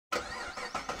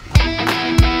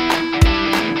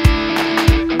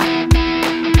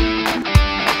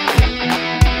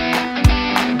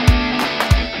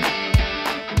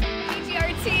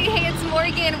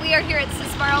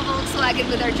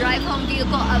with our drive home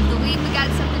vehicle of the week. We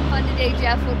got something fun today,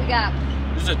 Jeff. What we got?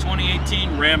 This is a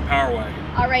 2018 Ram Power Wagon.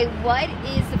 All right, what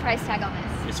is the price tag on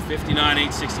this? It's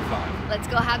 $59,865. Let's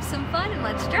go have some fun and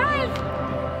let's drive.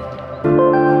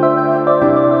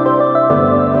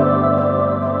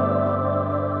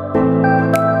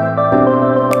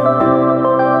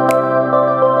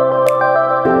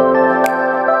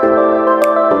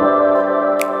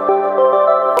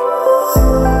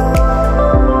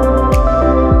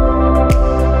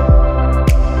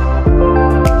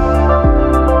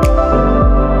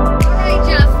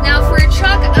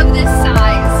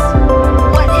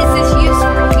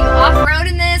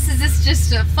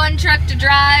 Truck to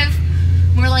drive,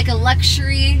 more like a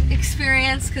luxury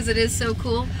experience because it is so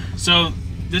cool. So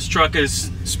this truck is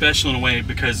special in a way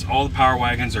because all the Power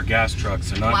Wagons are gas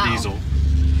trucks, they're not diesel.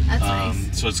 That's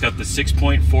nice. So it's got the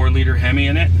 6.4 liter Hemi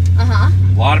in it. A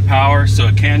lot of power, so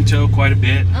it can tow quite a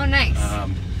bit. Oh, nice.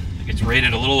 It's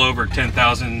rated a little over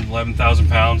 10,000, 11,000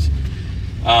 pounds.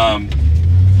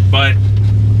 But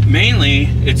mainly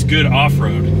it's good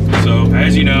off-road. So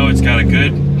as you know, it's got a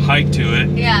good height to it.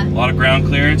 Yeah. A lot of ground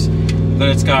clearance. Then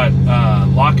it's got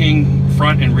locking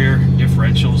front and rear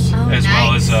differentials, as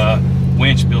well as a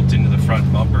winch built into the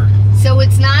front bumper. So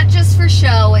it's not just for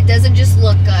show. It doesn't just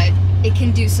look good. It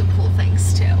can do some cool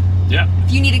things too. Yeah.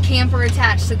 If you need a camper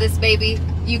attached to this baby,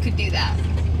 you could do that.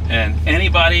 And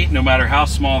anybody, no matter how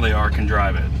small they are, can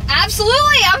drive it.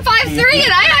 Absolutely. I'm 5'3",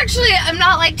 and I'm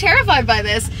not like terrified by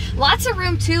this. Lots of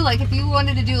room too. Like if you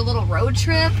wanted to do a little road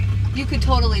trip, you could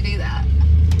totally do that.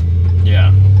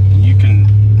 Yeah. You can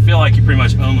feel like you pretty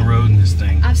much own the road in this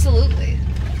thing. Absolutely.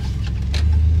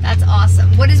 That's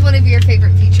awesome. What is one of your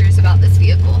favorite features about this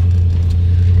vehicle?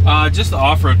 Just the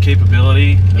off-road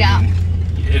capability. I mean,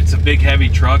 it's a big, heavy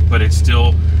truck, but it's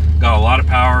still got a lot of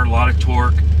power, a lot of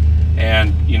torque,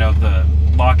 and you know, the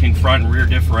locking front and rear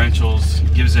differentials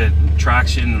gives it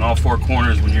traction in all four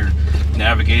corners when you're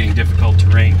navigating difficult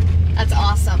terrain. That's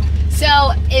awesome.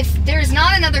 So if there's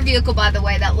not another vehicle, by the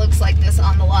way, that looks like this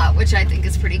on the lot, which I think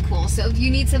is pretty cool. So if you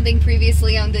need something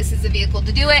previously owned, this is the vehicle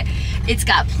to do it. It's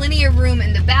got plenty of room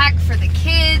in the back for the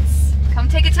kids. Come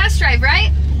take a test drive,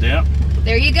 right? Yeah.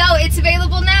 There you go. It's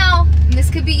available now. And this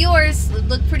could be yours. It'd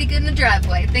look pretty good in the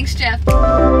driveway. Thanks, Jeff.